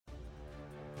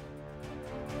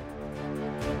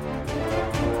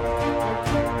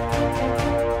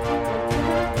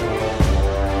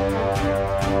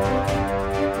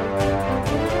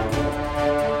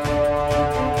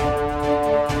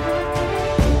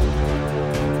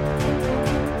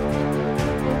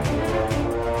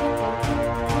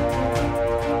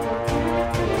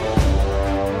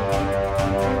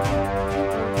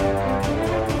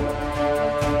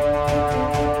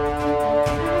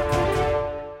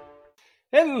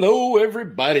Hello,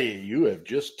 everybody. You have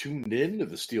just tuned in to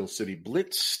the Steel City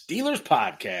Blitz Steelers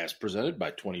podcast presented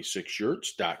by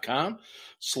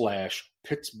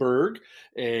 26shirts.com/Pittsburgh.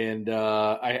 And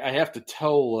I have to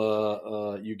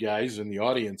tell you guys in the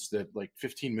audience that like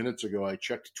 15 minutes ago, I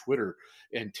checked Twitter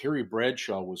and Terry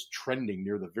Bradshaw was trending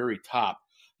near the very top.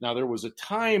 Now, there was a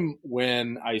time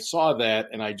when I saw that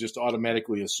and I just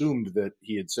automatically assumed that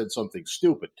he had said something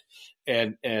stupid.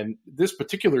 And this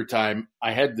particular time,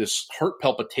 I had this heart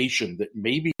palpitation that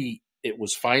maybe it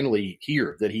was finally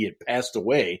here, that he had passed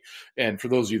away. And for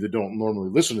those of you that don't normally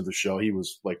listen to the show, he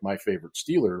was like my favorite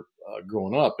Steeler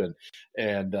growing up. And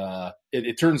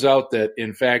it turns out that,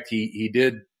 in fact, he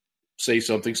did say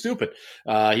something stupid.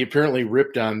 He apparently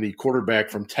ripped on the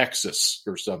quarterback from Texas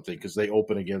or something because they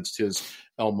open against his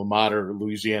alma mater,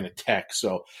 Louisiana Tech.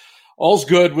 So all's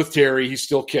good with Terry. He's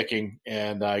still kicking,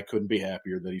 and I couldn't be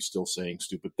happier that he's still saying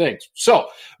stupid things. So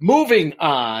moving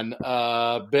on,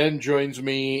 Ben joins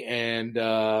me, and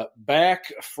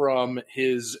back from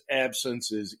his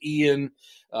absence is Ian.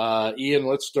 Ian,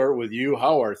 let's start with you.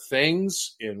 How are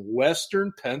things in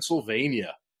Western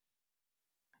Pennsylvania?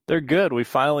 They're good. We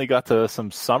finally got to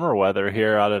some summer weather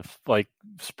here out of like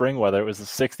spring weather. It was the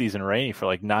 60s and rainy for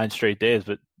like 9 straight days,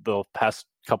 but the past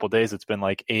couple of days it's been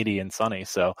like 80 and sunny.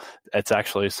 So it's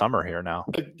actually summer here now.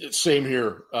 Same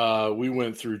here. We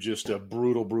went through just a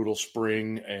brutal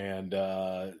spring and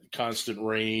constant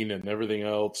rain and everything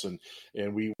else. And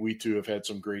we too have had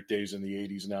some great days in the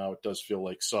 80s now. It does feel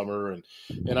like summer. And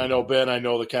I know, Ben, I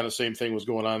know the kind of same thing was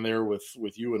going on there with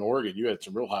you in Oregon. You had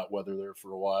some real hot weather there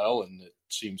for a while, and it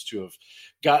seems to have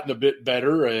gotten a bit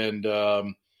better. And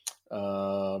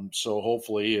so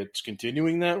hopefully it's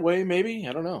continuing that way, maybe.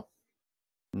 I don't know.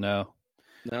 No.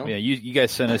 Yeah, you guys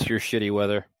sent us your shitty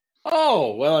weather.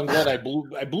 Oh, well, I'm glad I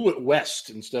blew it west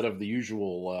instead of the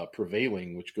usual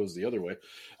prevailing, which goes the other way.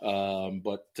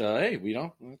 But hey,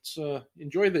 let's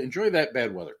enjoy that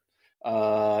bad weather.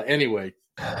 Anyway,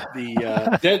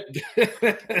 the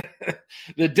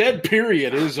the dead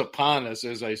period is upon us,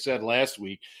 as I said last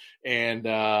week. And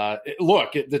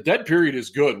look, the dead period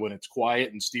is good when it's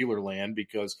quiet in Steeler land,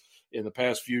 because in the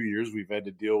past few years, we've had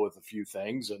to deal with a few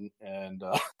things, and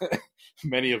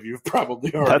many of you have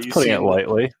probably already That's putting it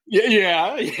lightly.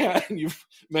 Yeah.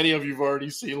 Many of you have already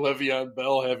seen Le'Veon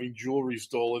Bell having jewelry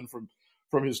stolen from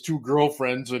his 2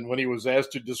 girlfriends, and when he was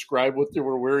asked to describe what they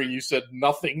were wearing, he said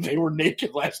nothing. They were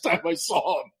naked last time I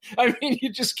saw him. I mean, you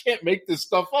just can't make this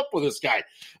stuff up with this guy.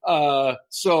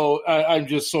 So I'm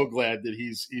just so glad that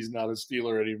he's not a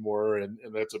Steeler anymore, and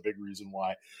that's a big reason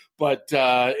why. But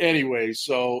anyway,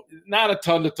 so not a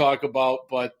ton to talk about,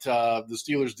 but the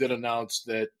Steelers did announce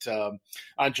that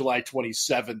on July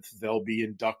 27th, they'll be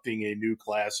inducting a new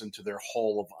class into their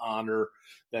Hall of Honor.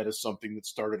 That is something that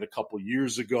started a couple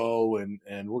years ago, and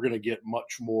we're going to get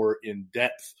much more in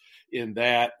depth in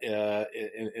that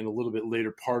in a little bit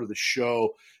later part of the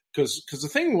show. Because the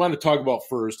thing we wanted to talk about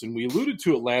first, and we alluded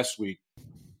to it last week,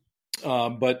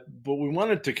 but we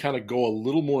wanted to kind of go a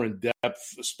little more in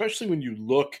depth, especially when you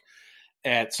look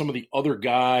at some of the other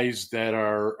guys that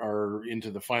are into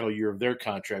the final year of their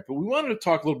contract. But we wanted to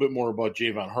talk a little bit more about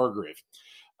Javon Hargrave.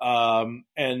 And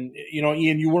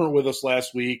Ian, you weren't with us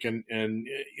last week, and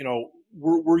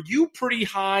were you pretty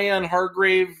high on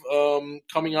Hargrave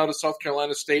coming out of South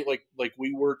Carolina State like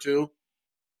we were too?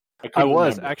 I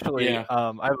was actually. Yeah.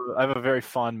 I have a very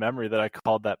fond memory that I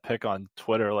called that pick on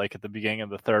Twitter, like at the beginning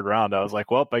of the 3rd round. I was like,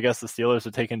 well, I guess the Steelers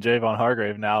are taking Javon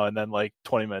Hargrave now, and then like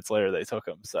 20 minutes later they took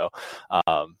him. So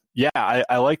yeah,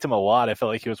 I liked him a lot. I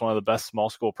felt like he was one of the best small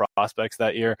school prospects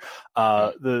that year.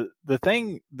 The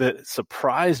thing that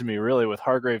surprised me really with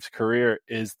Hargrave's career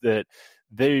is that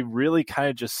they really kind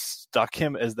of just stuck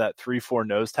him as that 3-4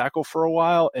 nose tackle for a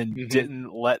while and didn't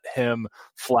let him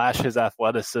flash his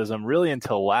athleticism really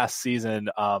until last season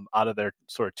out of their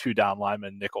sort of 2-down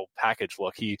lineman nickel package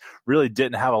look. He really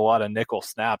didn't have a lot of nickel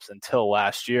snaps until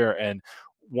last year. And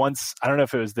once, I don't know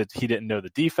if it was that he didn't know the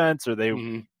defense or they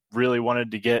really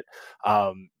wanted to get,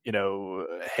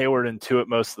 Hayward into it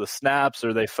most of the snaps,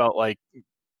 or they felt like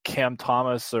Cam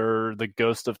Thomas or the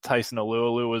ghost of Tyson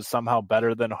Alualu was somehow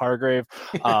better than Hargrave.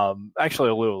 Actually,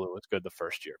 Alualu was good the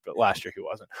first year, but last year he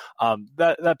wasn't.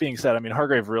 That being said, I mean,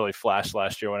 Hargrave really flashed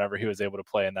last year whenever he was able to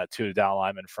play in that 2-down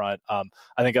lineman front. I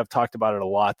think I've talked about it a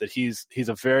lot that he's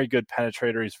a very good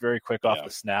penetrator. He's very quick off the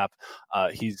snap.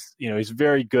 He's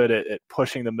very good at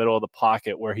pushing the middle of the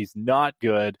pocket. Where he's not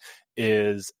good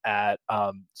is at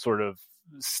sort of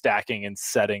stacking and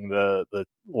setting the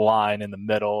line in the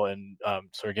middle and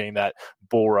sort of getting that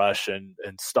bull rush and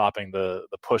stopping the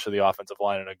push of the offensive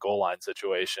line in a goal line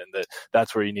situation.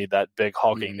 That's where you need that big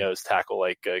hulking nose tackle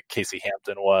like Casey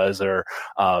Hampton was, or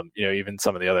even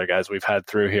some of the other guys we've had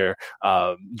through here,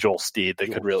 Joel Steed,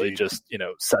 that could really just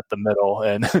set the middle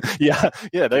and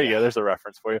there you go. There's a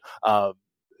reference for you.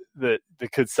 That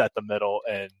could set the middle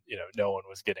and no one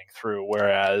was getting through,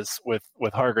 whereas with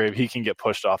Hargrave, he can get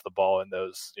pushed off the ball in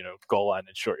those goal line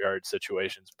and short yard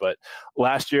situations. But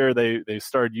last year they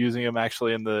started using him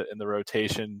actually in the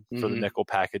rotation for the nickel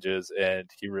packages, and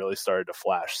he really started to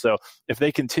flash. So if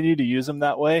they continue to use him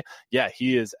that way,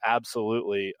 he is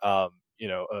absolutely a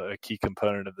key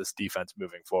component of this defense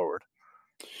moving forward.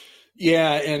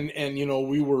 Yeah, and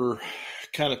we were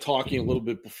kind of talking a little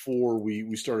bit before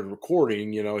we started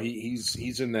recording.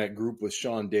 He's in that group with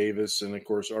Sean Davis and of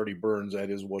course Artie Burns. That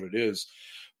is what it is.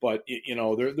 But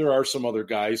there are some other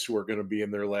guys who are going to be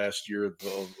in their last year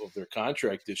of their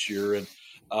contract this year. And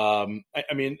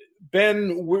I mean,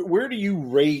 Ben, where do you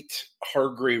rate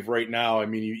Hargrave right now? I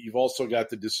mean, you've also got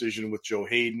the decision with Joe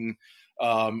Hayden.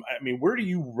 I mean, where do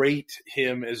you rate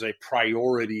him as a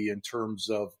priority in terms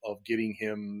of getting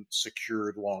him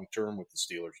secured long term with the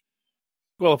Steelers?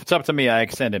 Well, if it's up to me, I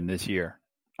extend him this year.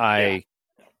 I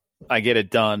get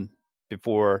it done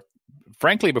before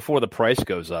the price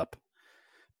goes up,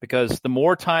 because the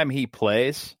more time he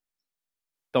plays,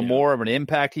 the more of an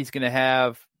impact he's going to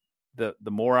have, the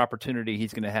more opportunity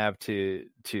he's going to have to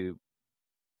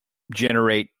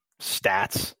generate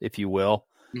stats, if you will.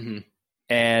 Mm-hmm.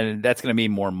 And that's going to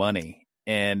mean more money.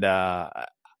 And I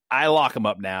lock him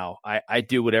up now. I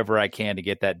do whatever I can to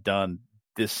get that done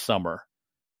this summer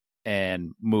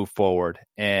and move forward.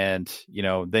 And,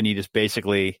 then you just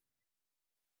basically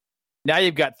 – now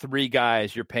you've got three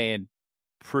guys you're paying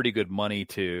pretty good money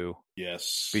to.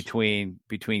 Yes. Between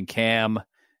Cam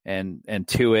and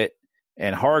Tuitt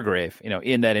and Hargrave,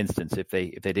 in that instance, if they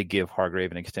did give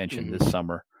Hargrave an extension this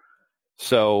summer.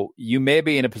 So you may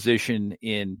be in a position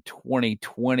in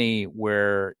 2020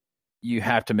 where you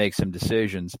have to make some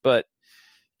decisions, but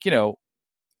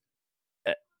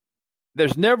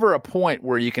there's never a point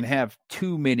where you can have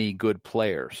too many good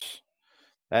players.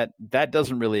 That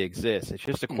doesn't really exist. It's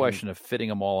just a question of fitting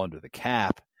them all under the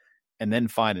cap and then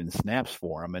finding snaps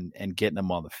for them and getting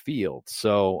them on the field.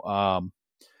 So, I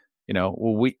don't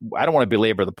want to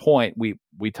belabor the point.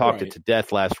 We talked it to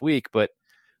death last week, but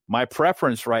my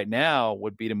preference right now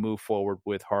would be to move forward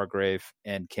with Hargrave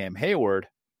and Cam Hayward,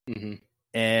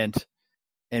 and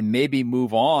maybe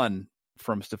move on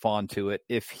from Stephon Tuitt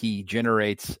if he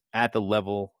generates at the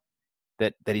level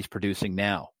that he's producing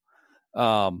now.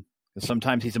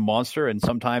 Sometimes he's a monster, and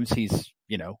sometimes he's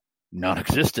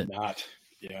non-existent.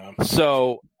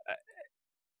 So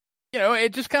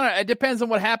it just it depends on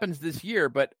what happens this year.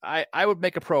 But I would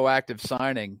make a proactive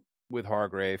signing with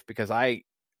Hargrave, because I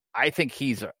think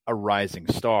he's a rising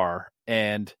star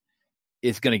and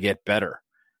is going to get better.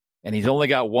 And he's only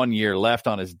got 1 year left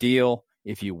on his deal.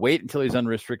 If you wait until he's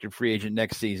unrestricted free agent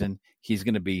next season, he's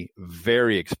going to be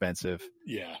very expensive.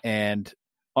 Yeah. And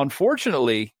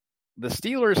unfortunately, the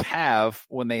Steelers have,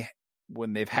 when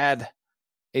they've had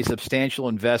a substantial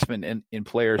investment in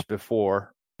players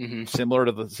before, similar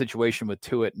to the situation with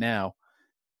Tuitt now,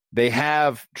 they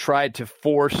have tried to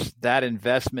force that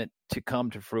investment to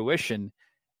come to fruition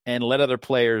and let other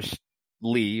players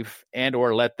leave and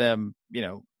or let them,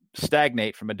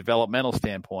 stagnate from a developmental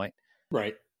standpoint.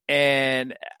 Right.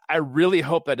 And I really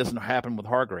hope that doesn't happen with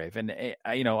Hargrave. And,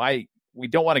 we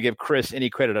don't want to give Chris any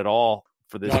credit at all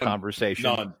for this conversation.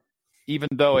 None. Even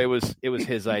though it was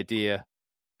his idea.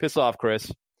 Piss off,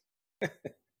 Chris.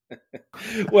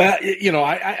 Well,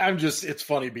 I'm just, it's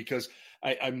funny because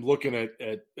I'm looking at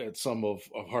some of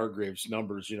Hargrave's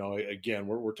numbers. Again,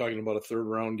 we're talking about a third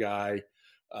round guy,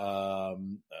 a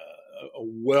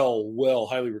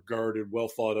highly regarded, well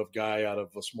thought of guy out of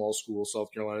a small school,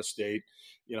 South Carolina State.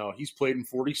 He's played in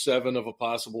 47 of a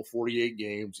possible 48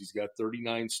 games. He's got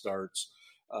 39 starts.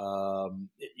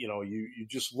 You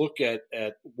just look at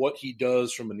what he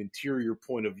does from an interior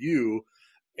point of view.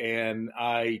 And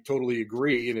I totally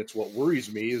agree. And it's what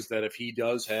worries me is that if he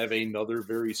does have another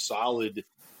very solid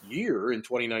year in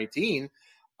 2019,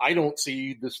 I don't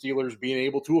see the Steelers being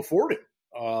able to afford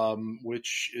him,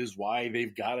 which is why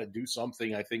they've got to do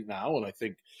something, I think, now. And I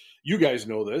think you guys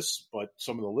know this, but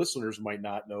some of the listeners might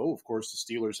not know. Of course, the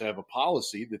Steelers have a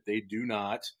policy that they do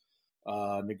not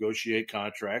negotiate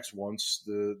contracts once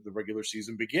the regular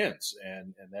season begins.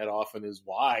 And that often is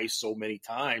why so many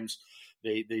times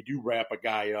they do wrap a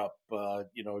guy up,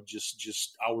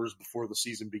 just hours before the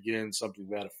season begins, something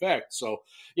to that effect. So,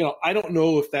 I don't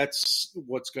know if that's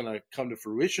what's going to come to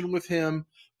fruition with him,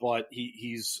 but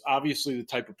he's obviously the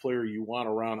type of player you want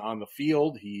around on the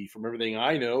field. From everything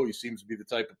I know, he seems to be the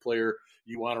type of player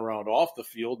you want around off the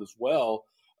field as well.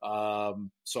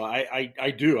 So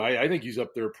I do. I think he's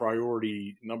up there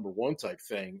priority number one type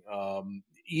thing.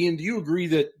 Ian, do you agree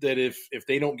that if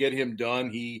they don't get him done,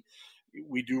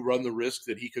 we do run the risk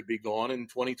that he could be gone in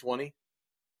 2020?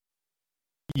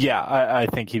 Yeah, I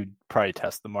think he'd probably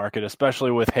test the market,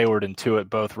 especially with Hayward and Tuitt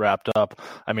both wrapped up.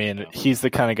 I mean, he's the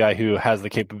kind of guy who has the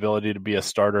capability to be a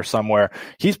starter somewhere.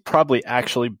 He's probably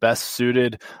actually best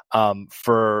suited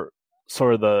for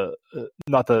sort of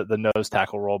not the nose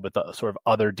tackle role, but the sort of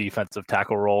other defensive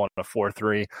tackle role in a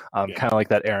 4-3, kind of like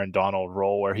that Aaron Donald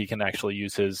role where he can actually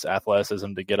use his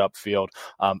athleticism to get upfield.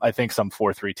 I think some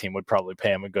 4-3 team would probably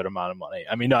pay him a good amount of money.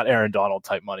 I mean, not Aaron Donald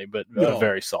type money, but a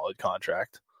very solid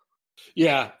contract.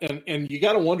 Yeah, and you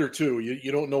got to wonder too.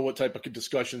 You don't know what type of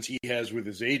discussions he has with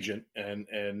his agent, and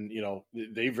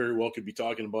they very well could be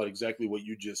talking about exactly what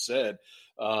you just said.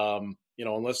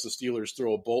 Unless the Steelers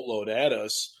throw a boatload at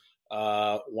us,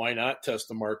 why not test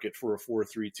the market for a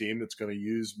 4-3 team that's going to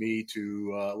use me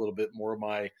to a little bit more of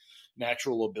my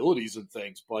natural abilities and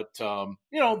things. But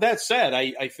that said,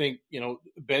 I think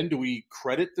Ben, do we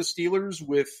credit the Steelers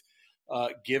with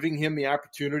giving him the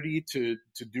opportunity to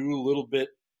do a little bit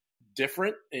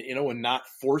different, and not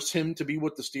force him to be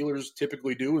what the Steelers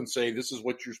typically do and say, this is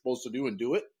what you're supposed to do and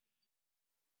do it?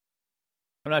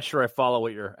 I'm not sure I follow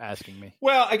what you're asking me.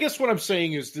 Well, I guess what I'm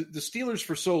saying is the Steelers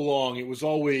for so long, it was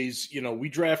always, we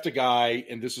draft a guy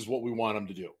and this is what we want him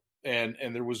to do. And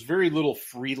there was very little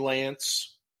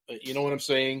freelance. You know what I'm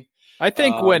saying? I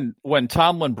think when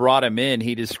Tomlin brought him in,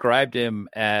 he described him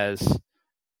as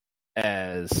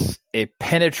a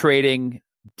penetrating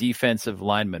defensive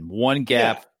lineman, one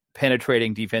gap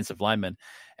penetrating defensive lineman.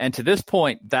 And to this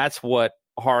point, that's what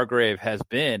Hargrave has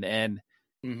been. And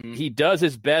he does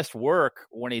his best work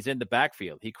when he's in the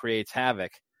backfield. He creates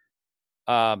havoc.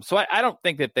 So I don't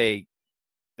think that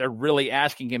they're really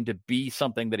asking him to be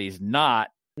something that he's not,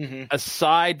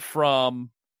 aside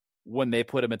from when they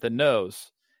put him at the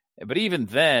nose. But even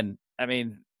then, I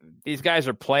mean, these guys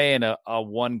are playing a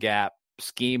one-gap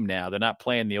scheme now. They're not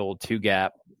playing the old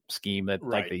two-gap scheme that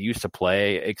like they used to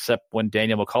play, except when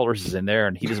Daniel McCullers is in there,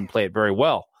 and he doesn't play it very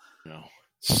well. No.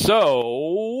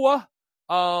 So,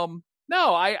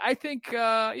 no, I think,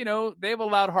 they've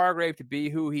allowed Hargrave to be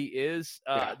who he is.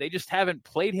 They just haven't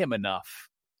played him enough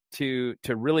to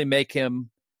really make him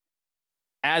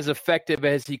as effective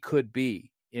as he could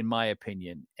be, in my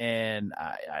opinion. And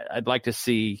I'd like to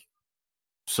see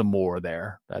some more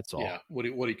there. That's all. Yeah,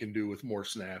 what he can do with more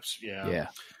snaps. Yeah.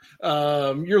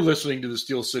 You're listening to the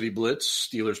Steel City Blitz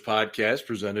Steelers podcast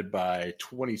presented by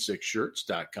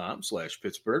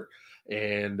 26shirts.com/Pittsburgh.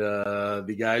 And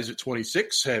the guys at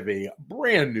 26 have a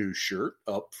brand new shirt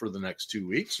up for the next 2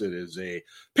 weeks. It is a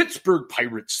Pittsburgh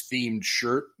Pirates themed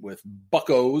shirt with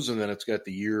buckos, and then it's got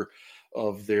the year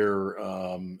of their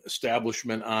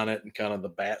establishment on it and kind of the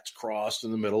bats crossed in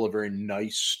the middle. A very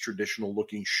nice, traditional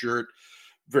looking shirt.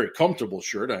 Very comfortable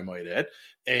shirt, I might add.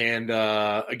 And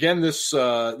again, this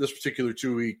particular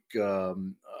 2 week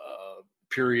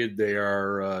period, they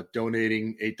are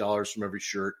donating $8 from every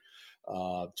shirt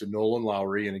to Nolan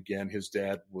Lowry. And again, his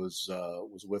dad was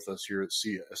with us here at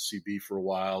SCB for a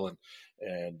while,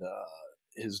 and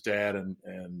his dad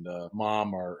and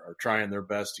mom are trying their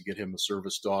best to get him a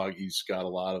service dog. He's got a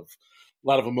lot of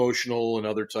emotional and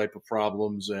other type of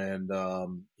problems, and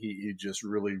he just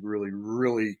really, really,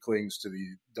 really clings to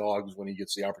the dogs when he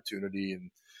gets the opportunity. And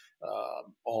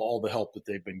all the help that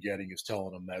they've been getting is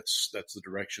telling them that's the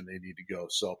direction they need to go.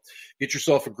 So get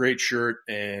yourself a great shirt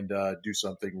and do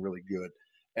something really good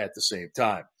at the same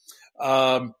time.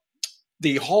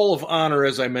 The Hall of Honor,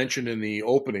 as I mentioned in the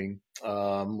opening,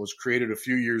 was created a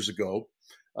few years ago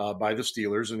by the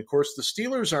Steelers. And, of course, the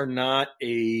Steelers are not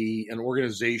an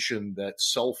organization that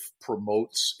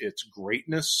self-promotes its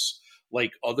greatness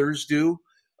like others do.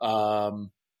 Ian,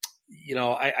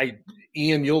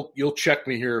 you'll check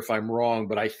me here if I'm wrong,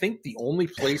 but I think the only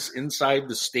place inside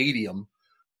the stadium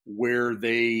where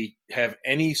they have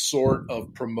any sort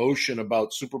of promotion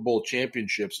about Super Bowl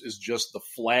championships is just the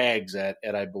flags at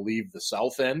I believe, the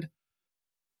south end.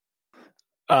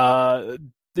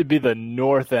 It'd be the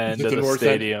north end of the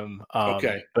stadium.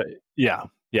 Okay. But yeah.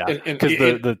 Because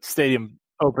the stadium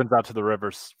opens out to the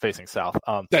rivers facing south.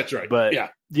 That's right. But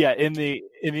Yeah, in the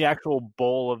actual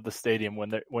bowl of the stadium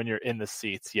when you're in the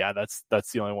seats, yeah,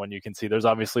 that's the only one you can see. There's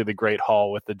obviously the Great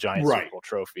Hall with the giant Right. Super Bowl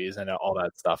trophies and all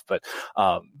that stuff, but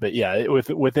yeah,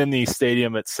 within the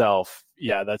stadium itself,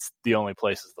 yeah, that's the only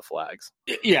place is the flags.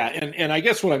 Yeah, and I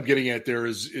guess what I'm getting at there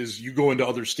is you go into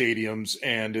other stadiums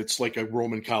and it's like a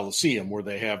Roman Coliseum where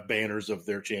they have banners of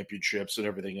their championships and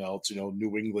everything else. You know,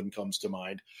 New England comes to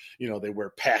mind. You know, they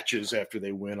wear patches after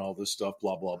they win, all this stuff,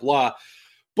 blah blah blah.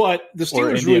 But the Steelers,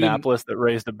 or Indianapolis that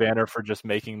raised a banner for just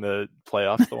making the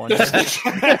playoffs the one year.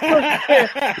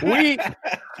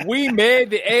 we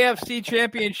made the AFC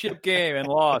Championship game and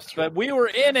lost, but we were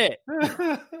in it.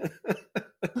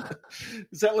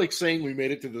 Is that like saying we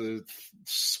made it to the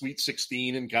Sweet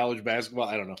 16 in college basketball?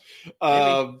 I don't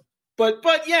know.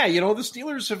 But yeah, you know, the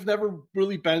Steelers have never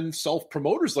really been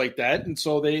self-promoters like that. And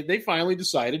so they finally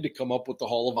decided to come up with the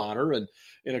Hall of Honor. And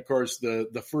of course,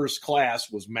 the first class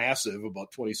was massive,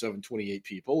 about 27, 28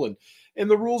 people.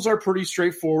 And the rules are pretty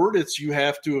straightforward. It's you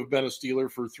have to have been a Steeler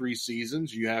for 3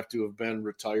 seasons. You have to have been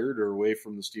retired or away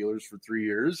from the Steelers for 3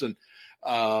 years. And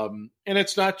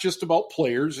it's not just about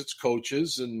players. It's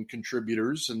coaches and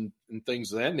contributors and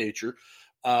things of that nature.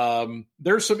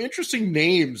 There's some interesting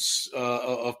names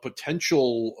of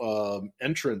potential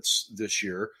entrants this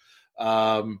year.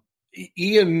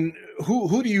 Ian,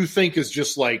 who do you think is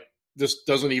just like, this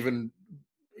doesn't even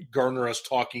garner us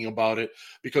talking about it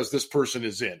because this person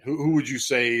is in? Who would you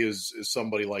say is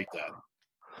somebody like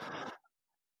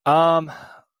that?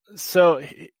 So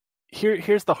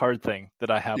here's the hard thing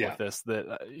that I have with this,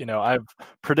 that, I've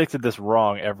predicted this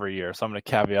wrong every year. So I'm going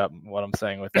to caveat what I'm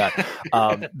saying with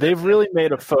that. They've really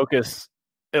made a focus,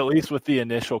 at least with the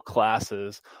initial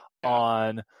classes,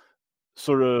 on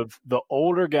sort of the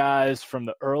older guys from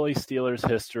the early Steelers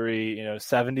history,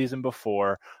 70s and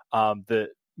before, that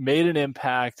made an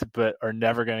impact but are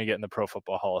never going to get in the Pro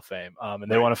Football Hall of Fame. And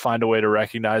they want to find a way to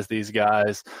recognize these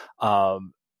guys.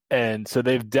 And so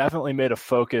they've definitely made a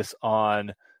focus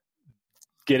on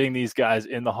getting these guys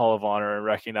in the Hall of Honor and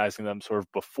recognizing them sort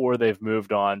of before they've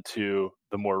moved on to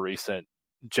the more recent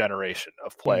generation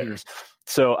of players. Mm-hmm.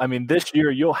 So, I mean, this year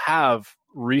you'll have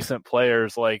recent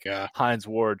players like Hines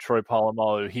Ward, Troy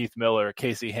Polamalu, Heath Miller,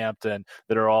 Casey Hampton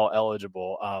that are all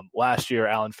eligible. Last year,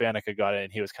 Alan Faneca got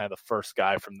in. He was kind of the first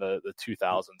guy from the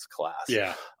 2000s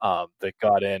class that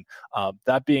got in.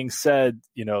 That being said,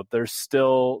 there's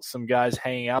still some guys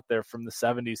hanging out there from the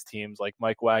 70s teams like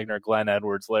Mike Wagner, Glenn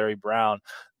Edwards, Larry Brown.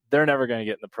 They're never going to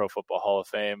get in the Pro Football Hall of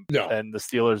Fame. No. And the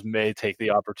Steelers may take the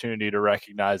opportunity to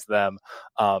recognize them.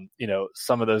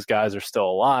 Some of those guys are still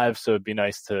alive, so it'd be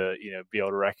nice to, be able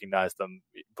to recognize them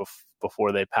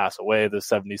before they pass away. The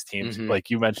 70s teams, like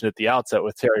you mentioned at the outset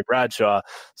with Terry Bradshaw,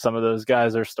 some of those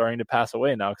guys are starting to pass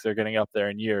away now because they're getting up there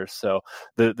in years. So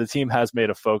the team has made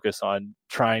a focus on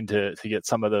trying to get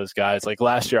some of those guys. Like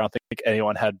last year, I don't think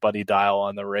anyone had Buddy Dial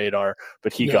on the radar,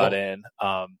 but he got in.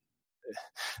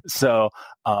 So,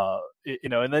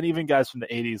 and then even guys from the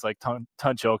 80s like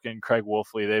Tunch Ilkin, Craig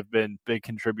Wolfley, they've been big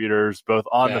contributors both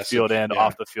on the field and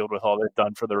off the field with all they've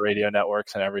done for the radio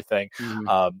networks and everything.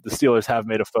 The Steelers have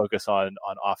made a focus on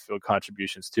off-field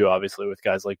contributions too, obviously with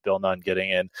guys like Bill Nunn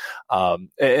getting in.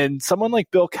 And someone like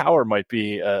Bill Cowher might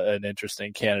be an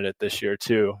interesting candidate this year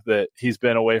too, that he's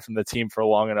been away from the team for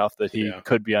long enough that he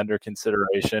could be under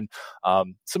consideration.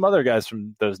 Some other guys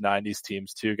from those 90s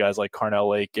teams too, guys like Carnell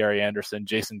Lake, Gary Anderson,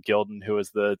 Jason Gilden, who was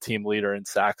the team leader in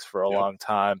sacks for a long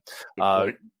time.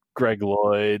 Greg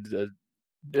Lloyd,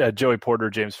 Joey Porter,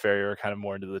 James Ferrier are kind of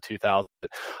more into the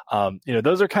 2000s.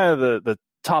 Those are kind of the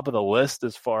top of the list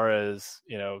as far as,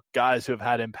 guys who have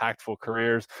had impactful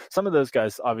careers. Some of those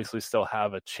guys obviously still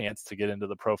have a chance to get into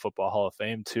the Pro Football Hall of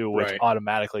Fame too, which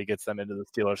automatically gets them into the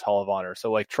Steelers Hall of Honor.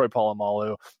 So like Troy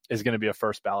Polamalu is going to be a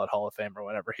first ballot Hall of Famer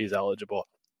whenever he's eligible.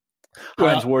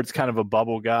 Hines Ward's kind of a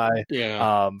bubble guy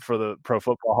for the Pro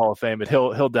Football Hall of Fame, but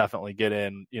he'll definitely get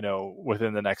in,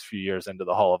 within the next few years into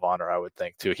the Hall of Honor, I would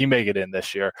think too. He may get in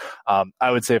this year.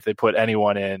 I would say if they put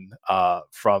anyone in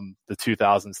from the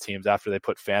 2000s teams after they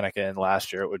put Faneca in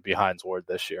last year, it would be Hines Ward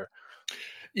this year.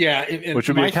 Yeah, which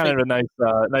would be kind of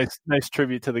a nice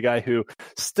tribute to the guy who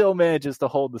still manages to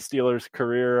hold the Steelers'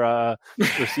 career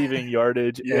receiving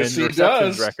yardage and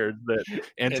receptions records that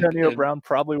Antonio Brown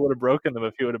probably would have broken them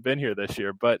if he would have been here this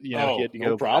year. But he had to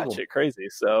go batshit crazy,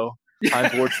 so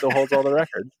Hines Ward still holds all the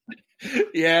records.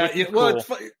 Well,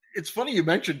 it's funny you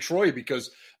mentioned Troy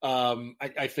because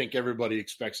I think everybody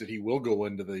expects that he will go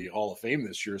into the Hall of Fame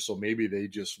this year. So maybe they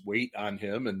just wait on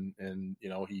him and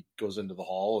he goes into the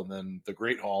Hall and then the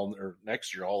Great Hall or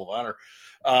next year Hall of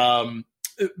Honor.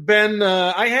 Ben,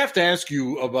 I have to ask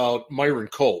you about Myron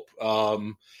Cope.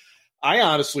 I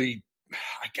honestly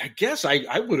I guess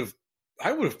I would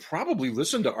have probably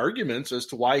listened to arguments as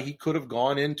to why he could have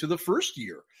gone into the first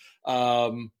year.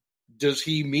 Does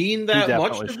he mean that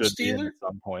much to the Steelers at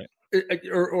some point?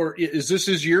 Or is this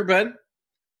his year, Ben?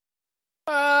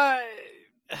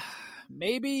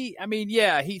 Maybe. I mean,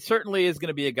 yeah, he certainly is going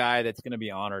to be a guy that's going to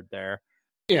be honored there.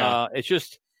 Yeah. It's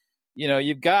just,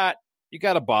 you've got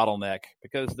a bottleneck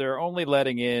because they're only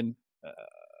letting in,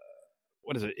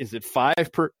 what is it? Is it 5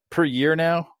 per year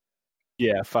now?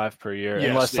 Yeah, 5 per year,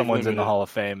 unless someone's in the Hall of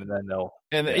Fame, and then they'll.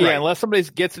 Unless somebody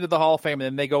gets into the Hall of Fame, and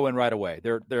then they go in right away.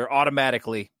 They're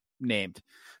automatically named.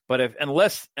 But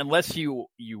unless you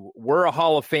were a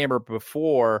Hall of Famer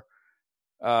before,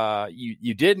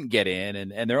 you didn't get in,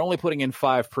 and they're only putting in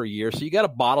 5 per year, so you got a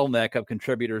bottleneck of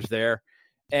contributors there.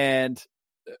 And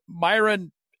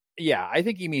Myron, yeah, I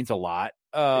think he means a lot.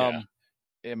 I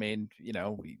mean,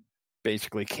 we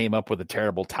basically came up with a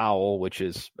terrible towel, which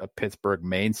is a Pittsburgh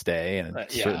mainstay, and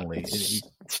certainly it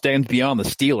stands beyond the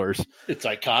Steelers. It's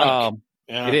iconic.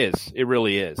 It is. It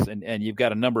really is. And you've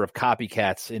got a number of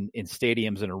copycats in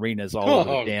stadiums and arenas all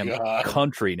over the damn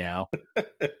country now.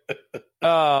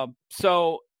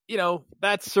 So,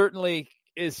 that certainly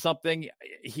is something.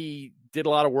 He did a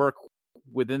lot of work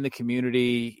within the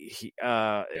community.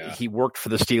 He worked for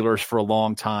the Steelers for a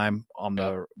long time on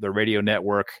the radio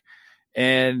network.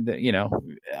 And,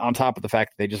 on top of the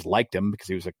fact that they just liked him because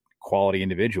he was a quality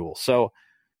individual. So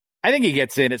I think he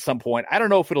gets in at some point. I don't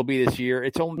know if it'll be this year.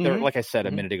 It's only, like I said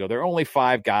a minute ago, there are only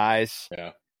 5 guys.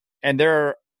 Yeah. And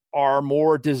there are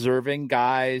more deserving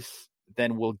guys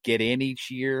than will get in each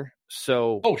year.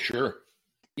 So, sure.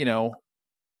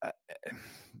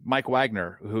 Mike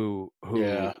Wagner, who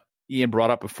Ian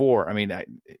brought up before. I mean,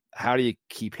 how do you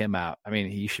keep him out? I mean,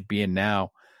 he should be in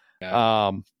now.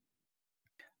 Yeah.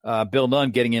 Bill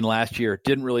Nunn getting in last year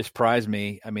didn't really surprise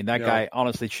me. I mean, that guy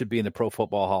honestly should be in the Pro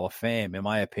Football Hall of Fame, in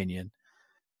my opinion.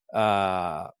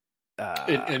 And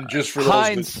just for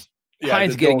Hines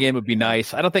getting in would be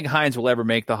nice. I don't think Hines will ever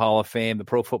make the Hall of Fame, the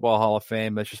Pro Football Hall of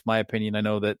Fame. That's just my opinion. I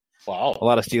know that a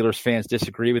lot of Steelers fans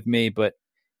disagree with me, but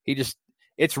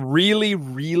it's really,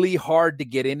 really hard to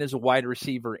get in as a wide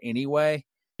receiver anyway.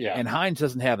 Yeah. And Hines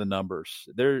doesn't have the numbers.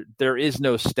 There is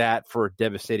no stat for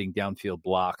devastating downfield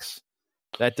blocks.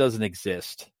 That doesn't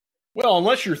exist. Well,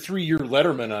 unless you're 3-year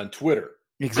Letterman on Twitter.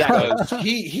 Exactly.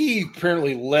 He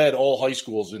apparently led all high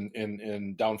schools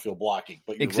in downfield blocking.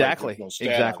 But exactly. Right,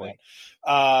 exactly.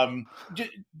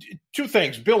 Two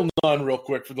things. Bill Nunn, real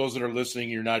quick, for those that are listening,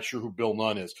 you're not sure who Bill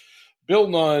Nunn is. Bill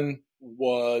Nunn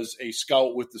was a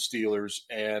scout with the Steelers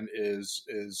and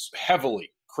is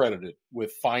heavily credited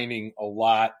with finding a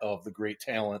lot of the great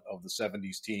talent of the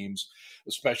 70s teams,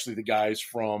 especially the guys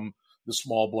from the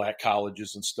small black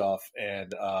colleges and stuff.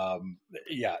 And I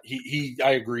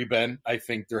agree, Ben. I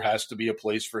think there has to be a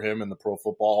place for him in the Pro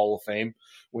Football Hall of Fame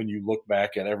when you look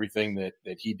back at everything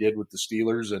that he did with the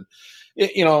Steelers. And,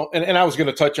 and I was going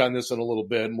to touch on this in a little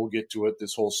bit, and we'll get to it,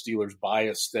 this whole Steelers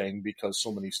bias thing, because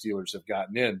so many Steelers have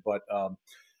gotten in. But,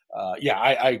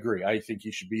 I agree. I think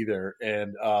he should be there.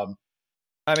 And,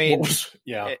 who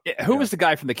was the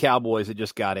guy from the Cowboys that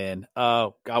just got in?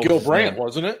 Gil Brandt,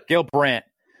 wasn't it? Gil Brandt.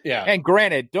 Yeah. And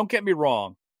granted, don't get me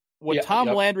wrong, what Tom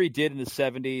Landry did in the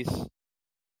 70s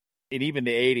and even the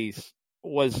 80s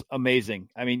was amazing.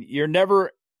 I mean, you're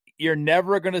never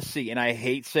going to see, and I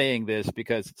hate saying this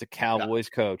because it's a Cowboys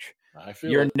coach,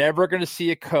 you're never going to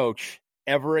see a coach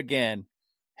ever again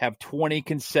have 20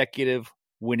 consecutive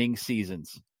winning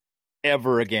seasons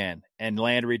ever again. And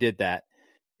Landry did that.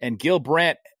 And Gil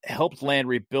Brandt helped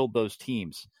Landry build those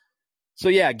teams. So,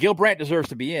 yeah, Gil Brandt deserves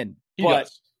to be in. He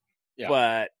does. Yeah.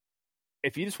 But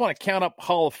if you just want to count up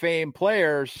Hall of Fame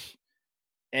players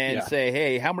and say,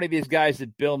 hey, how many of these guys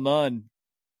did Bill Nunn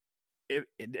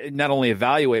not only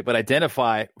evaluate but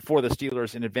identify for the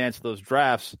Steelers in advance of those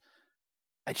drafts,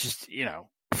 I just,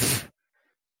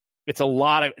 it's a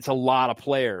lot of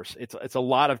players. It's a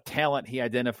lot of talent he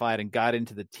identified and got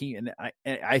into the team.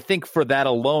 And I think for that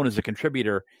alone as a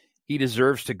contributor, he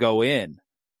deserves to go in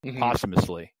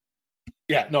posthumously.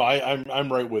 Yeah, no,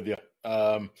 I'm right with you.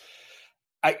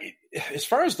 As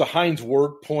far as the Hines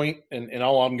Ward point, and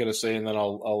all I'm going to say, and then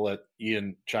I'll let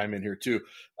Ian chime in here too.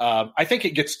 I think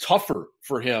it gets tougher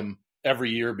for him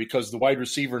every year because the wide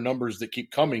receiver numbers that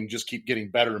keep coming just keep getting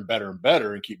better and better and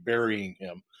better and keep burying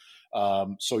him.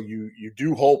 So you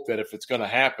do hope that if it's going to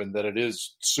happen, that it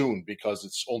is soon, because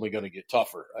it's only going to get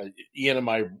tougher. Ian, am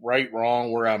I right,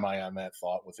 wrong? Where am I on that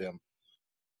thought with him?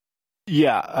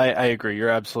 Yeah, I agree. You're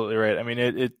absolutely right. I mean,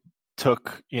 it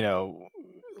took,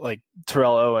 like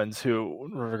Terrell Owens, who,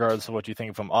 regardless of what you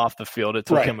think of him off the field, it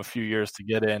took him a few years to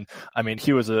get in. I mean,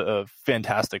 he was a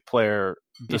fantastic player.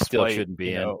 He still shouldn't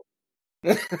be in.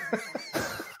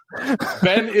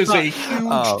 Ben is a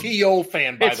huge T.O.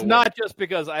 fan, by the way. It's not just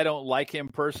because I don't like him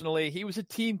personally. He was a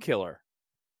team killer.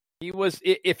 He was.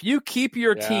 If you keep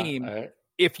your team,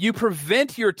 if you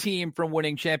prevent your team from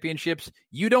winning championships,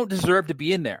 you don't deserve to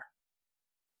be in there.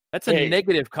 That's a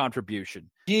negative contribution.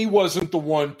 He wasn't the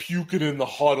one puking in the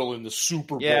huddle in the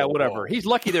Super Bowl. Yeah, whatever. He's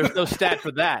lucky there's no stat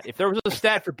for that. If there was a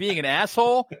stat for being an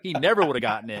asshole, he never would have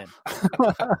gotten in.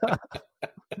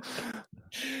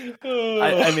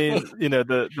 I mean, you know,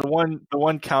 the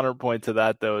one counterpoint to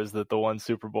that though is that the one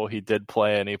Super Bowl he did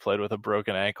play, and he played with a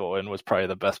broken ankle and was probably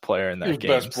the best player in that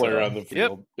game. Best player on the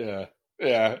field. Yep.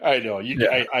 Yeah, I know.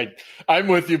 I'm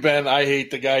with you, Ben. I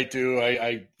hate the guy too.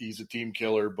 He's a team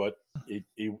killer, but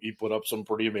he put up some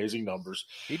pretty amazing numbers.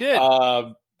 He did.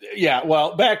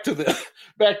 Well, back to the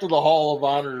Hall of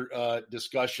Honor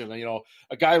discussion. You know,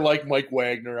 a guy like Mike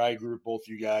Wagner, I agree with both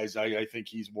you guys. I think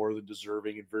he's more than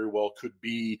deserving and very well could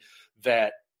be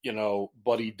that, you know,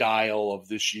 Buddy Dial of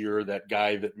this year, that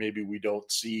guy that maybe we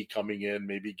don't see coming in,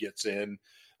 maybe gets in.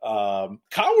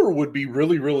 Cowher would be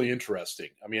really, really interesting.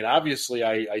 I mean, obviously,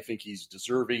 I think he's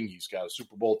deserving. He's got a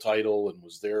Super Bowl title and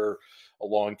was there a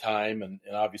long time, and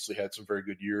obviously had some very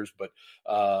good years. But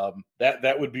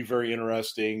that would be very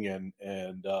interesting. And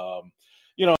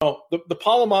you know, the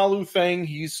Polamalu thing,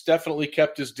 he's definitely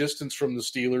kept his distance from the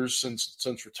Steelers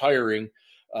since retiring,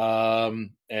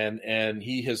 and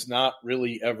he has not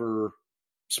really ever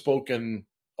spoken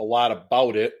a lot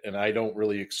about it, and I don't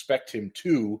really expect him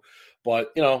to.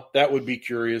 But, you know, that would be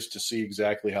curious to see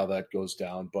exactly how that goes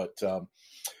down. But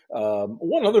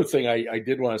one other thing I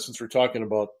did want to, since we're talking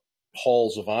about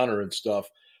halls of honor and stuff,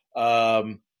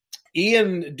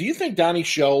 Ian, do you think Donnie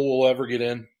Shell will ever get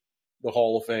in the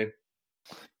Hall of Fame?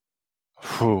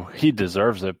 He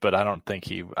deserves it, but I don't think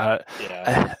he.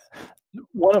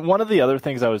 One of the other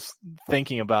things I was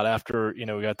thinking about after, you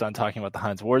know, we got done talking about the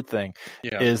Hines Ward thing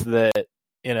is that,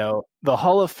 you know, the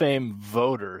Hall of Fame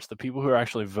voters, the people who are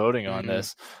actually voting on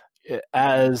this,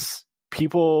 as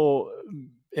people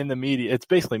in the media, it's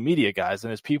basically media guys,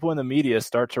 and as people in the media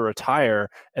start to retire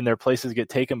and their places get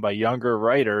taken by younger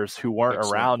writers who weren't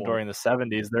around during the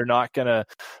 70s, they're not going to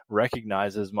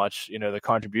recognize as much, you know, the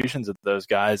contributions of those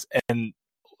guys. And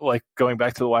like going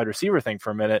back to the wide receiver thing for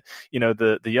a minute, you know,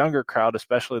 the younger crowd,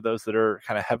 especially those that are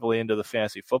kind of heavily into the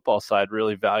fantasy football side,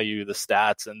 really value the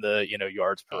stats and the, you know,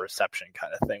 yards per reception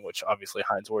kind of thing, which obviously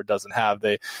Hines Ward doesn't have.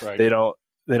 They don't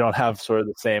have sort of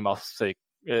the same, I'll say,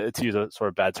 to use a sort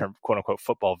of bad term, quote unquote,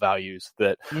 football values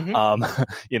that,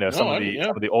 you know, some of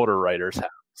the older writers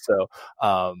have. So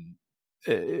I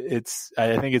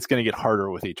think it's going to get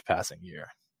harder with each passing year.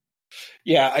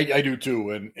 Yeah, I do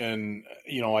too, and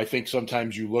you know, I think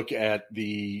sometimes you look at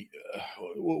the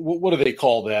what do they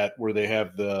call that, where they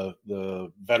have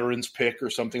the veterans pick or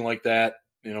something like that,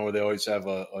 you know, where they always have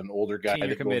an older guy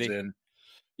that goes in.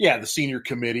 Yeah, the senior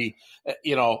committee.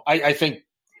 You know, I think,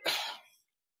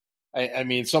 I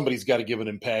mean, somebody's got to give an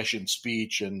impassioned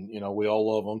speech, and you know, we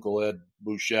all love Uncle Ed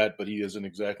Bouchette, but he isn't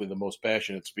exactly the most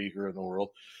passionate speaker in the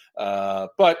world.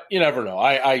 But you never know.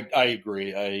 I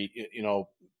agree. You know.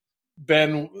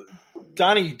 Ben,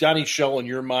 Donnie Shell, in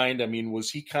your mind, I mean, was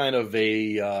he kind of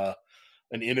an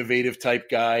innovative type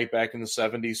guy back in the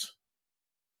 70s?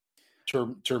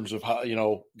 Terms of how, you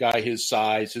know, guy his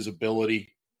size, his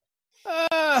ability.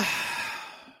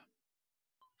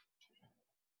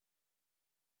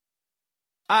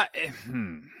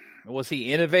 Was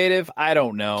he innovative? I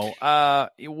don't know.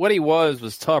 What he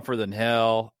was tougher than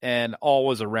hell and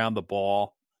always around the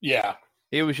ball. Yeah.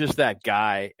 He was just that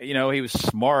guy. You know, he was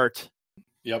smart.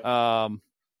 Yep.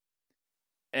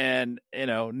 And, you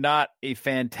know, not a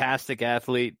fantastic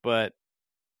athlete, but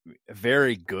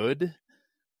very good.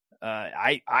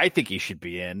 I think he should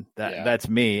be in. That's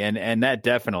me. And that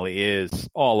definitely is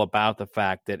all about the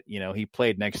fact that, you know, he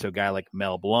played next to a guy like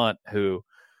Mel Blount, who,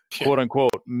 quote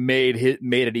unquote, made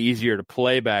it easier to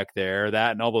play back there.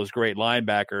 That and all those great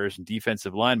linebackers and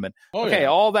defensive linemen.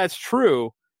 All that's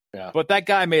true. Yeah. But that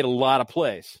guy made a lot of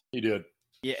plays. He did.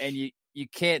 Yeah, and you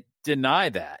can't deny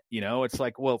that. You know, it's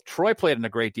like, well, Troy played in a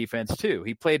great defense too.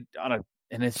 He played on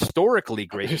an historically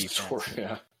great defense.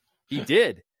 Yeah. He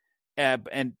did.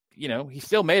 And you know, he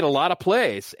still made a lot of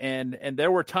plays. And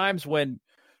there were times when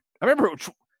I remember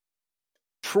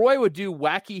Troy would do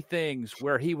wacky things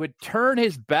where he would turn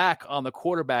his back on the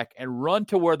quarterback and run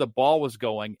to where the ball was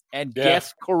going and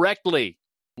guess correctly.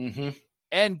 Mm-hmm.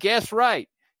 And guess right.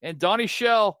 And Donnie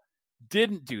Shell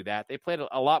didn't do that. They played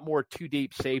a lot more two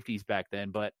deep safeties back then,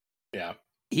 but yeah,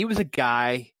 he was a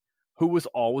guy who was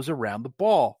always around the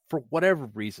ball for whatever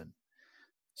reason.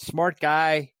 Smart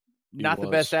guy, not the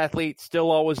best athlete,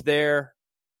 still always there.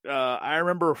 I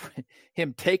remember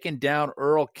him taking down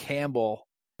Earl Campbell,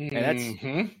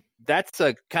 and that's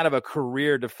a kind of a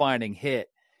career-defining hit.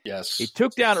 Yes. He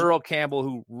took down Earl Campbell,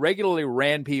 who regularly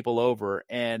ran people over,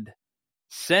 and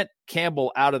sent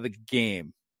Campbell out of the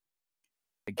game.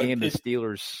 The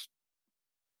Steelers,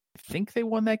 I think they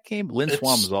won that game. Lynn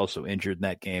Swann was also injured in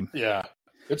that game. Yeah.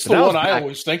 It's the one I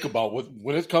always think about.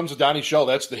 When it comes to Donnie Shell,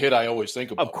 that's the hit I always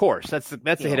think about. Of course. That's the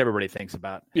hit everybody thinks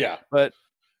about. Yeah. But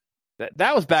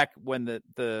that was back when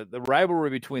the rivalry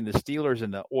between the Steelers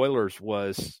and the Oilers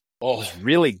was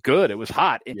really good. It was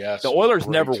hot. Yes, the Oilers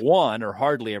never won or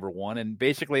hardly ever won. And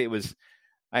basically it was,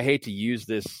 I hate to use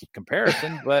this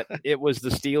comparison, but it was the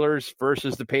Steelers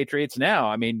versus the Patriots now.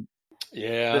 I mean,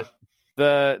 yeah.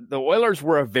 The Oilers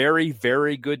were a very,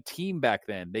 very good team back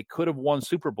then. They could have won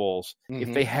Super Bowls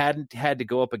if they hadn't had to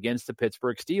go up against the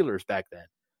Pittsburgh Steelers back then.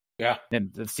 Yeah.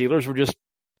 And the Steelers were just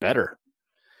better.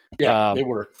 Yeah, they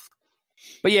were.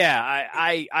 But yeah,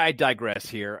 I digress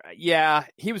here. Yeah,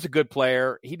 he was a good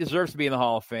player. He deserves to be in the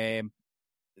Hall of Fame.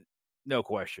 No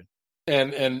question.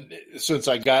 And since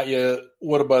I got you,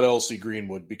 what about L.C.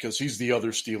 Greenwood? Because he's the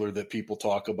other Steeler that people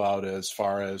talk about as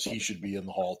far as he should be in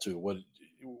the Hall too.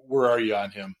 Where are you on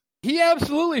him? He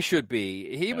absolutely should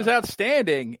be. He was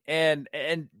outstanding, and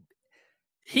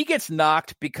he gets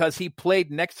knocked because he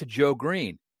played next to Joe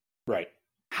Green. Right.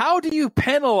 How do you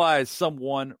penalize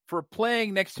someone for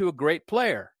playing next to a great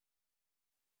player?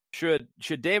 Should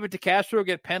David DeCastro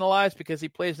get penalized because he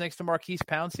plays next to Marquise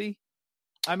Pouncey?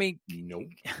 I mean, nope.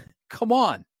 Come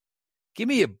on, give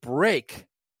me a break.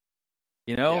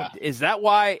 You know, is that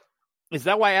why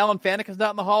Alan Faneca is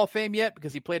not in the Hall of Fame yet?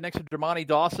 Because he played next to Dermontti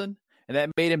Dawson and that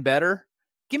made him better?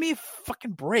 Give me a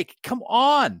fucking break. Come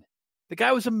on. The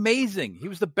guy was amazing. He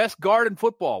was the best guard in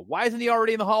football. Why isn't he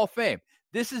already in the Hall of Fame?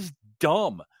 This is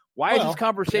dumb. Why is this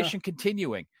conversation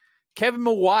continuing? Kevin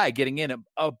Mawae getting in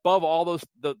above all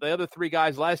the other three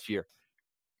guys last year.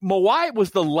 Mawae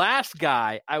was the last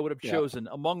guy I would have chosen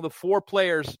among the four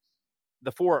players,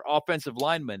 the four offensive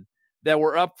linemen that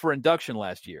were up for induction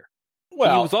last year.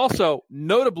 Well, he was also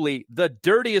notably the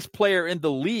dirtiest player in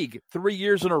the league 3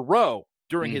 years in a row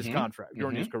during his contract,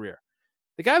 during his career.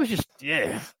 The guy was just,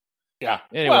 Yeah.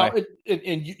 Anyway. Well,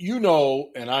 and you know,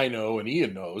 and I know, and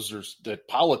Ian knows, that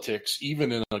politics,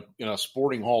 even in a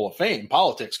sporting Hall of Fame,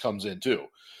 politics comes in too.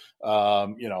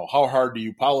 How hard do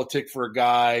you politic for a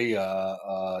guy?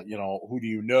 Who do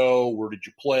you know? Where did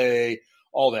you play?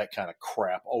 All that kind of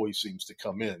crap always seems to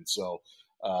come in. So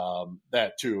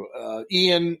that too.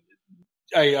 Ian,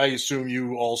 I assume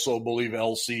you also believe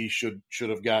LC should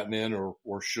have gotten in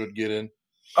or should get in.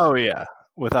 Oh yeah,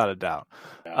 without a doubt.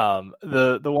 Yeah.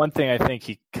 The one thing I think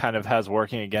he kind of has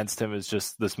working against him is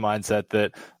just this mindset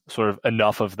that sort of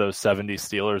enough of those 70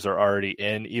 Steelers are already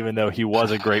in, even though he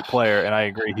was a great player, and I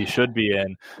agree he should be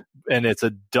in. And it's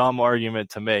a dumb argument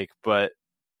to make, but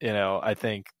I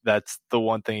think that's the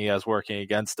one thing he has working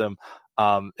against him.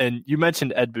 And you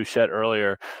mentioned Ed Bouchette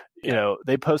earlier.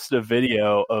 They posted a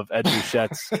video of Ed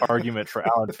Bouchette's argument for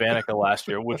Alan Faneca last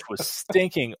year, which was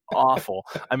stinking awful.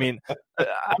 I mean,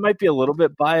 I might be a little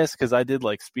bit biased because I did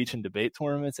like speech and debate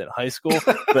tournaments at high school,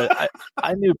 but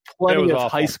I knew plenty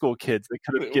of high school kids that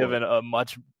could have given a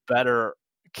much better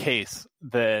case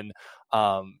than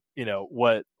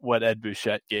what Ed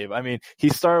Bouchette gave. I mean, he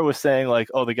started with saying like,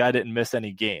 "Oh, the guy didn't miss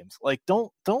any games." Like,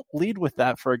 don't lead with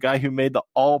that for a guy who made the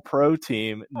All-Pro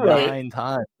team 9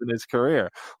 times in his career.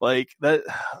 Like that.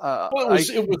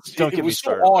 It was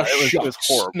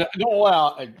horrible.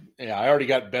 I already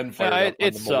got Ben fired up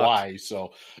on the Mawae,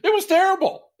 so it was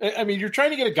terrible. I mean, you're trying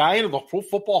to get a guy into the Pro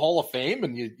Football Hall of Fame,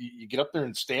 and you get up there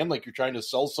and stand like you're trying to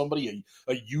sell somebody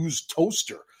a used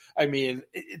toaster. I mean,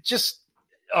 it just.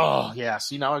 Oh yeah!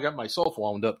 See, now I got myself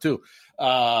wound up too.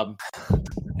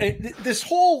 This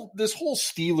whole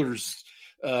Steelers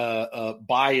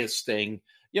bias thing.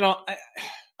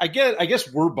 I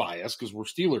guess we're biased because we're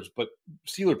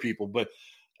Steeler people. But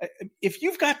if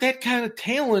you've got that kind of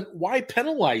talent, why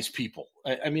penalize people?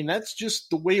 I mean, that's just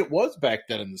the way it was back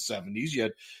then in the 70s.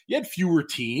 You had fewer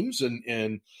teams,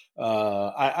 and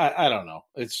I don't know.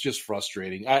 It's just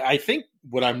frustrating. I think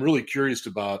what I'm really curious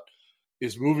about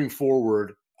is moving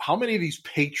forward, how many of these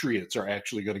Patriots are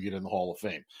actually going to get in the Hall of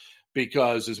Fame?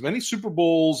 Because as many Super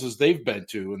Bowls as they've been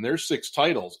to, and their 6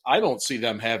 titles, I don't see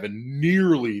them having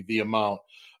nearly the amount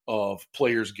of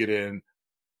players get in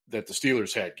that the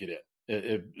Steelers had get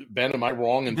in. Ben, am I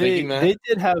wrong in thinking that? They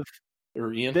did have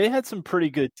Or Ian? They had some pretty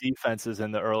good defenses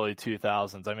in the early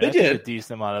 2000s. I mean, I think a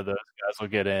decent amount of those guys will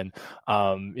get in.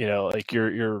 Like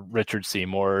your Richard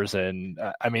Seymours, and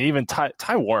I mean, even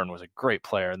Ty Warren was a great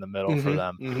player in the middle for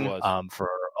them for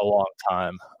a long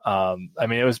time. I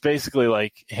mean, it was basically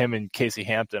like him and Casey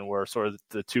Hampton were sort of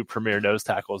the two premier nose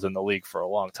tackles in the league for a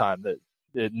long time. That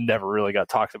it never really got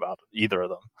talked about, either of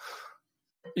them.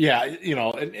 Yeah,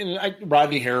 and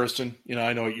Rodney Harrison,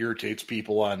 I know it irritates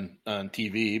people on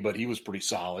TV, but he was pretty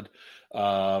solid.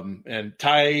 And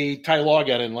Ty Law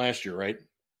got in last year, right?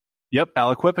 Yep,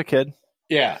 Aliquippa kid.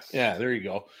 Yeah, there you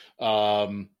go.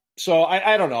 So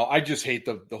I don't know. I just hate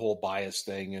the whole bias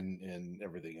thing and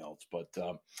everything else. But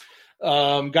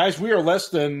guys, we are less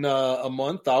than a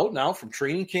month out now from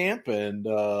training camp, and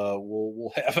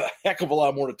we'll have a heck of a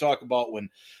lot more to talk about when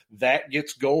that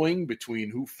gets going,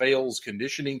 between who fails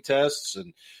conditioning tests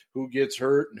and who gets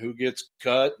hurt and who gets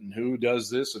cut and who does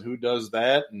this and who does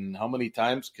that, and how many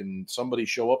times can somebody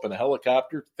show up in a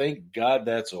helicopter. Thank God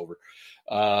that's over.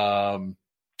 Do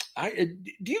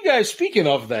you guys, speaking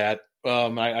of that,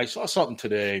 I saw something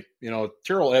today.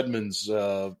 Terrell Edmonds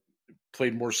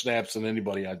played more snaps than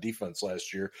anybody on defense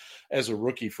last year as a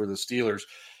rookie for the Steelers.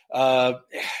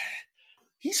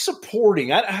 He's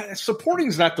supporting. Supporting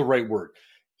is not the right word.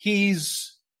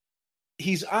 He's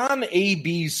on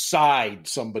AB's side,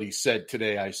 somebody said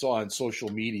today, I saw on social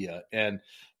media. And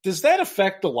does that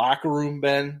affect the locker room,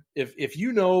 Ben? If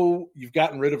you've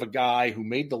gotten rid of a guy who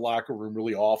made the locker room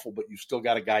really awful, but you still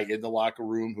got a guy in the locker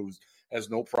room who has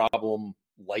no problem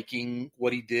liking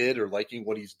what he did or liking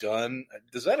what he's done,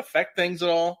 does that affect things at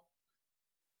all?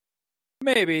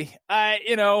 Maybe. I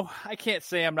can't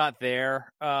say I'm not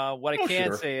there. What I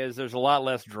can say is there's a lot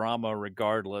less drama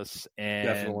regardless. And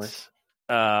definitely.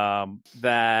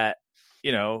 That,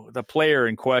 the player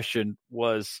in question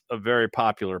was a very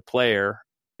popular player.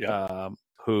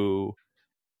 Who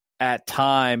at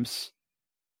times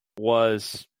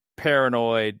was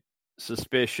paranoid,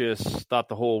 suspicious, thought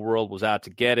the whole world was out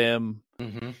to get him,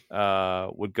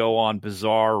 would go on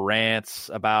bizarre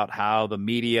rants about how the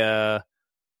media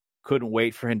couldn't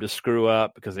wait for him to screw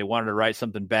up because they wanted to write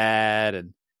something bad.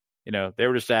 And, they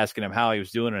were just asking him how he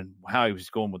was doing and how he was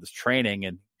going with his training.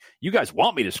 And you guys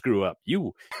want me to screw up.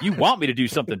 You want me to do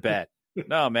something bad.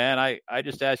 No, man, I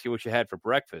just asked you what you had for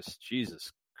breakfast.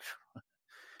 Jesus.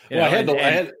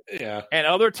 And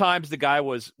other times the guy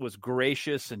was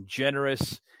gracious and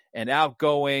generous and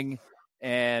outgoing.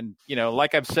 And,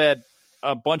 like I've said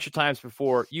a bunch of times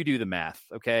before, you do the math.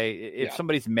 Okay. If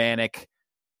somebody's manic,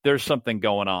 there's something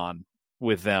going on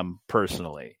with them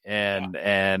personally. And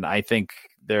I think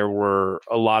there were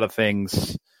a lot of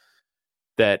things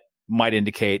that might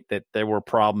indicate that there were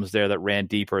problems there that ran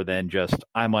deeper than just,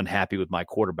 I'm unhappy with my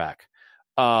quarterback.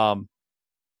 But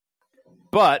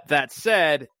that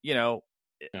said,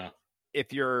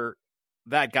 if you're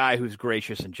that guy who's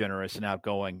gracious and generous and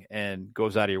outgoing and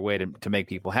goes out of your way to make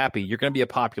people happy, you're going to be a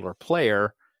popular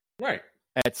player, right?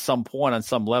 At some point on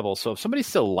some level. So if somebody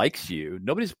still likes you,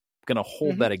 nobody's going to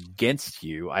hold that against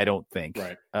you, I don't think.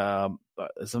 Right.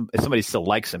 If somebody still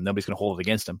likes him, nobody's going to hold it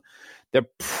against him. They're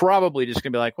probably just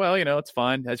going to be like, well, it's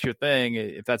fine. That's your thing.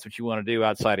 If that's what you want to do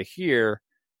outside of here,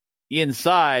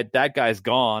 inside, that guy's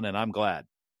gone, and I'm glad.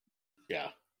 Yeah.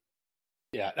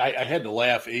 I had to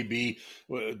laugh. AB,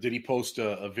 did he post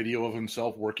a video of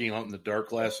himself working out in the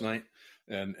dark last night?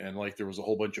 And like there was a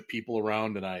whole bunch of people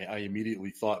around, and I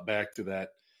immediately thought back to that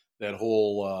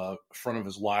whole front of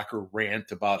his locker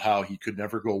rant about how he could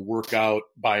never go work out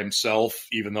by himself,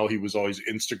 even though he was always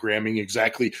Instagramming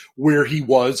exactly where he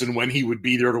was and when he would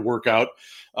be there to work out.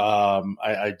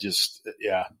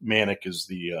 Manic is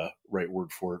the right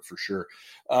word for it, for sure.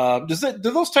 Do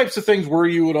those types of things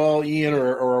worry you at all, Ian,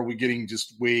 or are we getting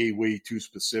just way, way too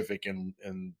specific in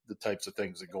the types of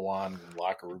things that go on in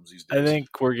locker rooms these days? I think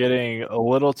we're getting a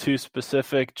little too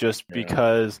specific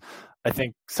because I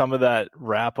think some of that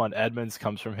rap on Edmonds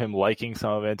comes from him liking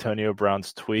some of Antonio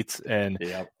Brown's tweets. And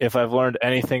if I've learned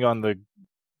anything on the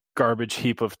garbage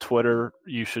heap of Twitter,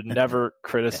 you should never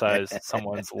criticize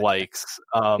someone's likes.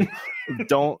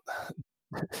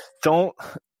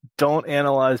 Don't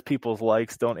analyze people's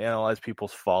likes. Don't analyze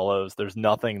people's follows. There's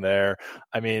nothing there.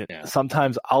 I mean,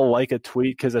 sometimes I'll like a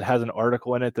tweet because it has an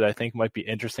article in it that I think might be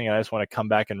interesting, and I just want to come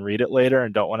back and read it later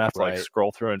and don't want to have to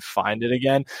scroll through and find it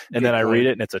again. And then I read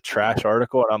it and it's a trash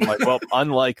article, and I'm like, well,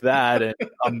 unlike that, and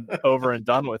I'm over and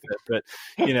done with it. But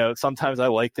sometimes I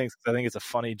like things because I think it's a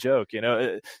funny joke.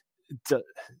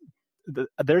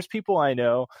 There's people I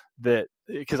know that,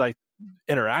 because I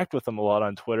interact with them a lot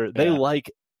on Twitter, they like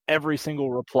every single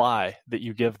reply that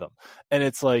you give them. And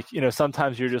it's like,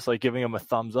 sometimes you're just like giving them a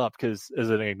thumbs up because as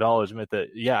an acknowledgement that,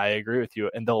 yeah, I agree with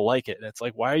you, and they'll like it. And it's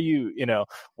like, why do you,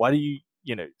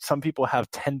 some people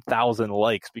have 10,000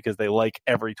 likes because they like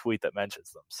every tweet that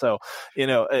mentions them. So,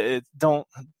 don't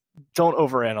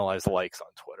overanalyze likes on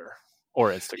Twitter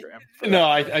or Instagram. No,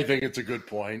 I think it's a good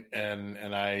point. And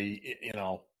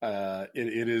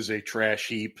it is a trash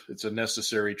heap. It's a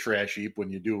necessary trash heap when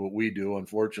you do what we do,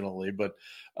 unfortunately. But,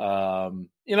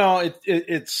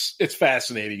 it's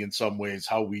fascinating in some ways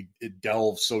how it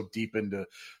delves so deep into,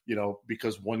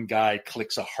 because one guy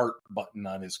clicks a heart button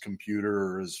on his computer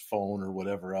or his phone or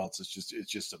whatever else. It's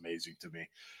just amazing to me.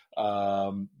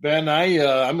 Ben,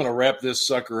 I'm going to wrap this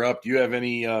sucker up. Do you have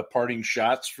any parting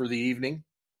shots for the evening?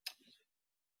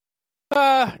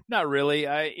 Not really.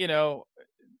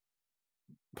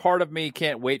 Part of me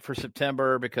can't wait for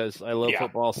September because I love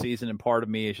football season, and part of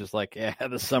me is just like,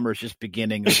 the summer's just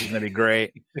beginning. This is going to be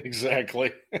great.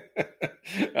 Exactly.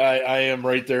 I am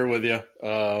right there with you.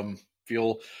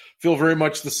 Feel very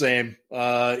much the same.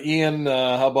 Ian,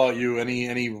 how about you?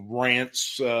 Any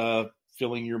rants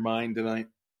filling your mind tonight?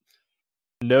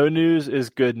 No news is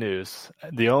good news.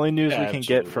 The only news we can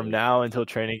get from now until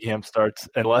training camp starts,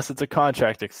 unless it's a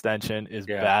contract extension, is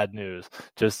bad news.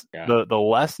 Just the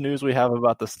less news we have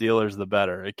about the Steelers, the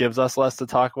better. It gives us less to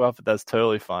talk about, but that's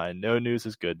totally fine. No news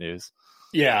is good news.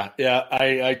 Yeah,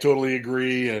 I totally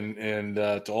agree. And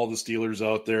to all the Steelers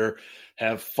out there,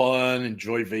 have fun,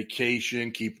 enjoy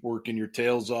vacation, keep working your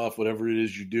tails off, whatever it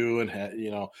is you do, and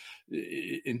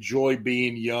enjoy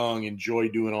being young, enjoy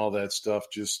doing all that stuff.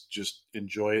 Just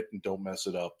enjoy it and don't mess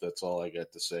it up. That's all I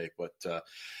got to say. But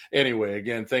anyway,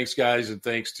 again, thanks guys, and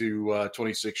thanks to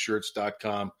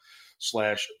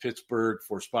 26shirts.com/Pittsburgh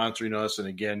for sponsoring us. And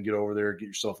again, get over there, get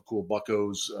yourself a cool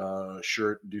Buccos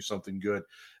shirt, and do something good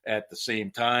at the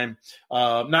same time.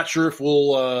 Not sure if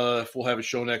we'll have a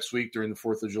show next week during the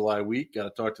 4th of July week. Got to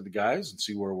talk to the guys and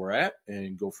see where we're at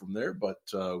and go from there. But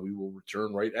we will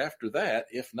return right after that,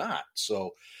 if not.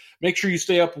 So make sure you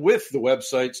stay up with the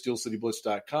website,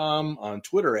 steelcityblitz.com, on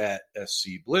Twitter at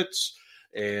SCBlitz.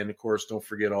 And, of course, don't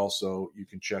forget also you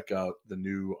can check out the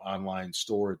new online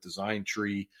store at Design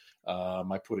Tree.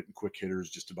 I put it in quick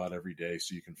hitters just about every day,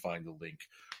 so you can find the link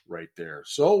right there.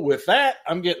 So with that,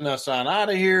 I'm getting us on out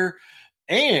of here.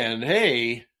 And,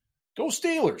 hey, go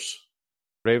Steelers.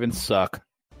 Ravens suck.